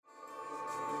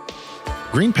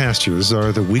Green Pastures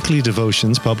are the weekly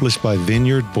devotions published by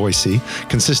Vineyard Boise,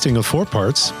 consisting of 4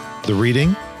 parts: the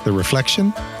reading, the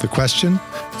reflection, the question,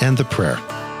 and the prayer.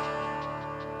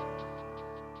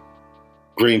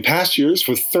 Green Pastures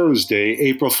for Thursday,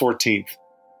 April 14th.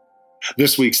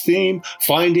 This week's theme,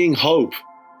 Finding Hope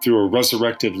Through a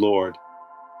Resurrected Lord.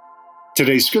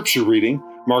 Today's scripture reading,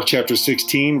 Mark chapter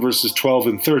 16, verses 12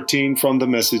 and 13 from the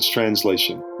Message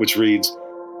translation, which reads,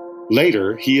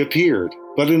 "Later he appeared,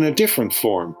 but in a different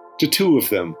form, to 2 of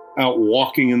them out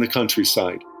walking in the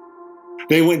countryside.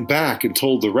 They went back and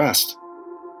told the rest,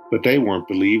 but they weren't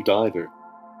believed either."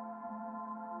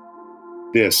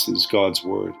 This is God's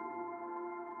word.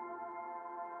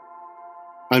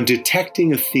 I'm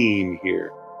detecting a theme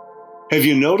here. Have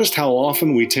you noticed how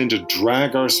often we tend to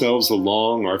drag ourselves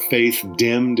along, our faith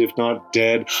dimmed, if not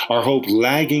dead, our hope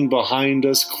lagging behind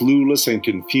us, clueless and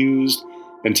confused,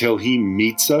 until he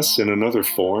meets us in another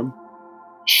form?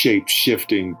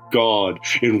 Shape-shifting God,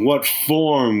 in what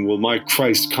form will my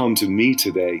Christ come to me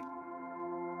today?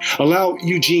 Allow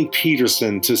Eugene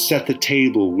Peterson to set the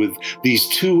table with these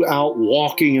 2 out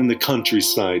walking in the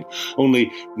countryside,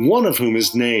 only one of whom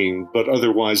is named but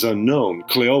otherwise unknown,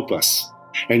 Cleopas.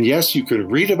 And yes, you can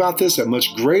read about this at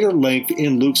much greater length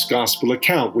in Luke's gospel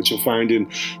account, which you'll find in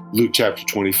Luke chapter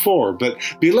 24. But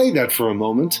belay that for a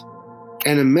moment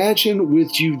and imagine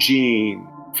with Eugene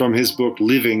from his book,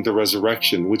 Living the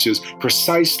Resurrection, which is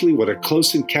precisely what a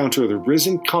close encounter of the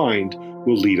risen kind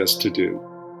will lead us to do.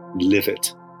 Live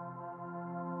it.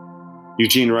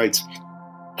 Eugene writes,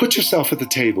 "Put yourself at the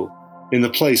table in the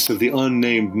place of the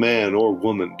unnamed man or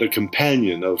woman, the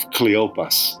companion of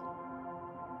Cleopas.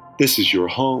 This is your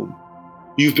home.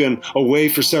 You've been away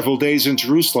for several days in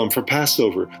Jerusalem for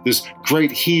Passover, this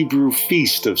great Hebrew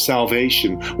feast of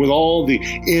salvation, with all the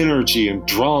energy and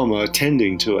drama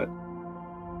attending to it.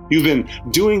 You've been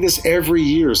doing this every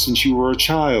year since you were a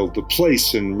child. The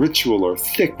place and ritual are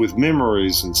thick with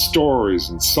memories and stories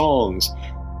and songs.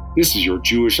 This is your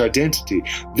Jewish identity.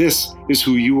 This is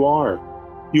who you are.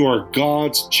 You are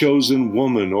God's chosen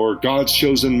woman or God's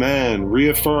chosen man,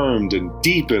 reaffirmed and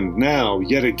deepened now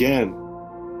yet again.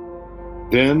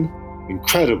 Then,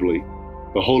 incredibly,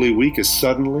 the Holy Week is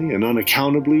suddenly and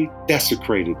unaccountably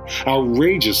desecrated,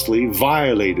 outrageously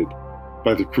violated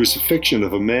by the crucifixion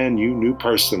of a man you knew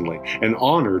personally and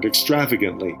honored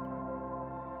extravagantly.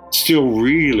 Still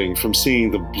reeling from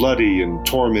seeing the bloody and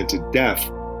tormented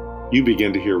death, you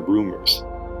begin to hear rumors.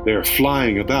 They're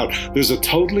flying about. There's a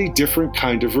totally different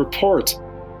kind of report,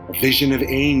 a vision of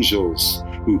angels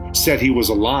who said he was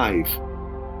alive.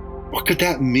 What could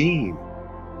that mean?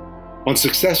 On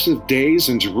successive days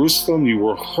in Jerusalem, you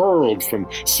were hurled from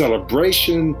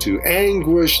celebration to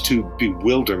anguish to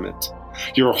bewilderment.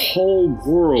 Your whole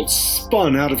world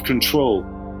spun out of control.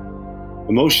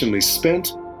 Emotionally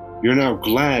spent, you're now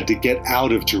glad to get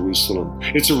out of Jerusalem.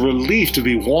 It's a relief to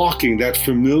be walking that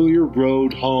familiar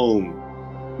road home.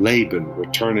 Laban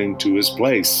returning to his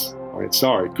place.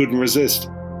 Couldn't resist.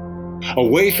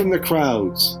 Away from the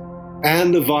crowds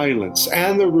and the violence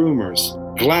and the rumors,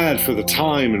 glad for the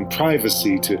time and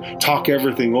privacy to talk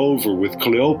everything over with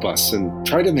Cleopas and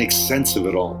try to make sense of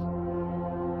it all.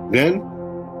 Then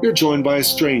you're joined by a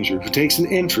stranger who takes an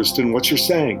interest in what you're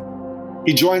saying.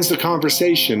 He joins the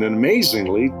conversation and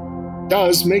amazingly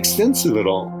does make sense of it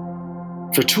all.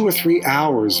 For 2 or 3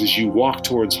 hours as you walk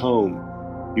towards home,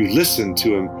 you listen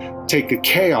to him take the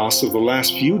chaos of the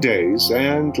last few days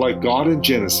and, like God in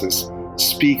Genesis,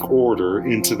 speak order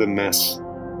into the mess.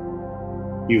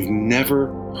 You've never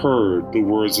heard the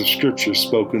words of Scripture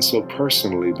spoken so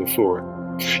personally before.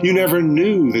 You never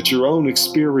knew that your own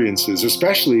experiences,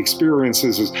 especially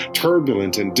experiences as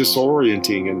turbulent and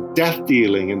disorienting and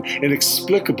death-dealing and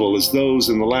inexplicable as those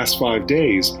in the last 5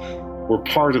 days, were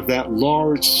part of that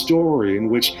large story in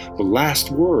which the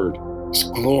last word is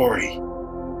glory.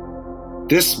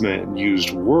 This man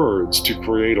used words to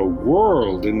create a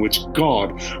world in which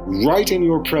God, right in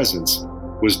your presence,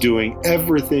 was doing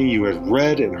everything you had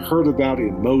read and heard about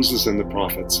in Moses and the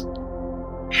prophets.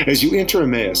 As you enter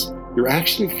Emmaus, you're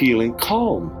actually feeling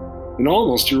calm and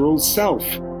almost your old self.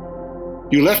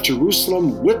 You left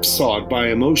Jerusalem whipsawed by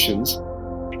emotions,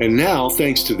 and now,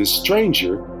 thanks to this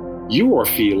stranger, you are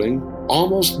feeling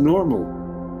almost normal.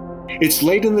 It's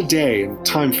late in the day and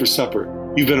time for supper.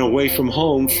 You've been away from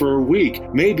home for a week,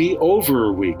 maybe over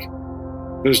a week.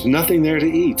 There's nothing there to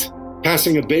eat.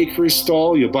 Passing a bakery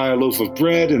stall, you buy a loaf of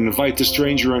bread and invite the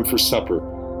stranger in for supper.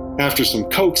 After some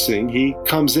coaxing, he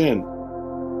comes in.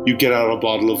 You get out a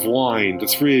bottle of wine. The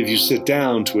 3 of you sit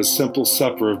down to a simple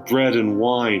supper of bread and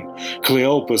wine.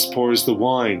 Cleopas pours the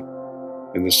wine.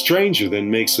 And the stranger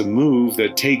then makes a move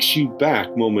that takes you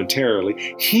back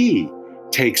momentarily. He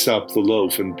takes up the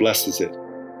loaf and blesses it.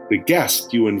 The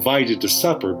guest you invited to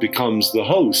supper becomes the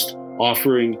host,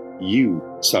 offering you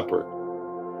supper.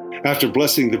 After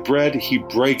blessing the bread, he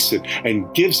breaks it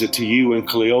and gives it to you and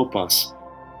Cleopas.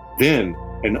 Then,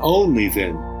 and only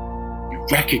then, you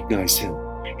recognize him.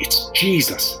 It's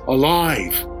Jesus,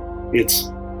 alive. It's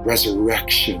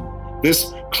resurrection.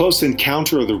 This close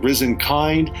encounter of the risen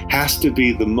kind has to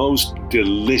be the most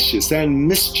delicious and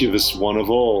mischievous one of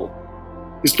all.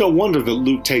 It's no wonder that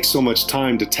Luke takes so much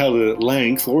time to tell it at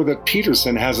length, or that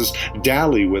Peterson has us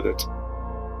dally with it.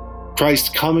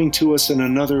 Christ coming to us in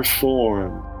another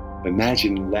form.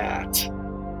 Imagine that.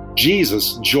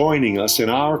 Jesus joining us in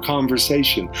our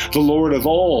conversation, the Lord of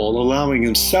all allowing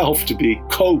himself to be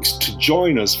coaxed to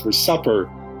join us for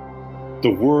supper.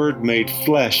 The Word made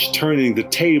flesh turning the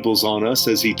tables on us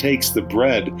as he takes the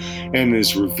bread and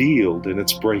is revealed in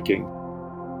its breaking.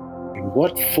 In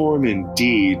what form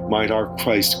indeed might our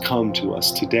Christ come to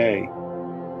us today?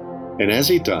 And as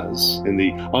he does, in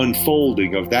the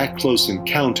unfolding of that close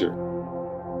encounter,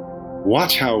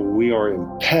 watch how we are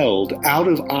impelled out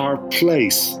of our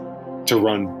place to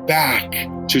run back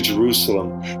to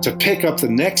Jerusalem, to pick up the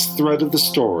next thread of the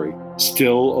story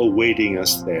still awaiting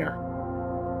us there.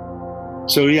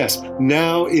 So yes,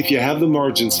 now if you have the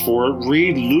margins for it,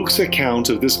 read Luke's account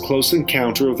of this close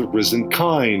encounter of the risen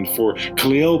kind for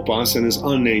Cleopas and his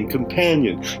unnamed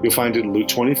companion. You'll find it in Luke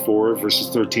 24, verses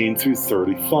 13 through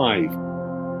 35.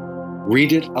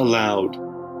 Read it aloud.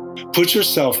 Put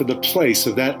yourself in the place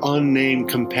of that unnamed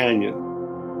companion.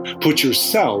 Put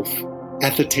yourself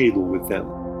at the table with them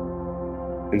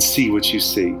and see what you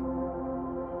see.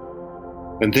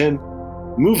 And then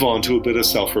move on to a bit of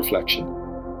self-reflection.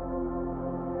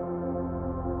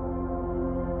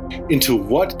 Into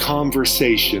what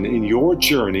conversation in your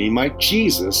journey might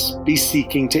Jesus be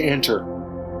seeking to enter?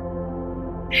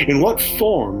 In what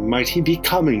form might he be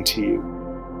coming to you?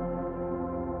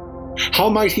 How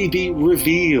might he be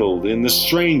revealed in the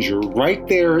stranger right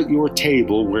there at your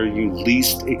table where you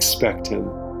least expect him?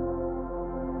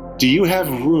 Do you have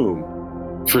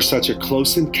room for such a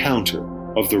close encounter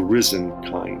of the risen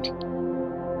kind?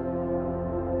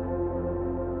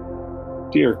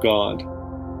 Dear God,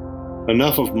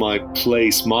 enough of my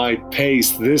place, my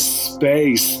pace, this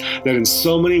space that in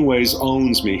so many ways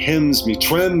owns me, hymns me,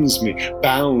 trims me,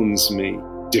 bounds me,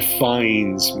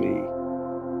 defines me.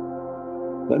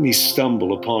 Let me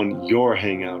stumble upon your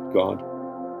hangout, God.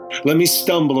 Let me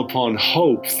stumble upon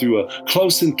hope through a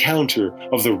close encounter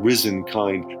of the risen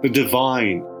kind, the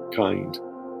divine kind.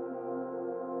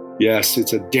 Yes,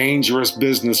 it's a dangerous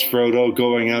business, Frodo,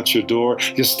 going out your door.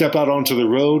 You step out onto the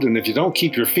road, and if you don't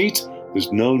keep your feet,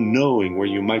 there's no knowing where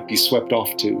you might be swept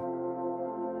off to.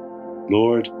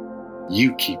 Lord,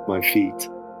 you keep my feet,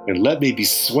 and let me be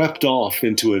swept off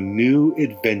into a new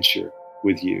adventure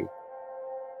with you.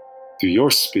 Through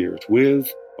your Spirit,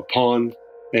 with, upon,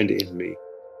 and in me.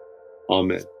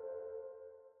 Amen.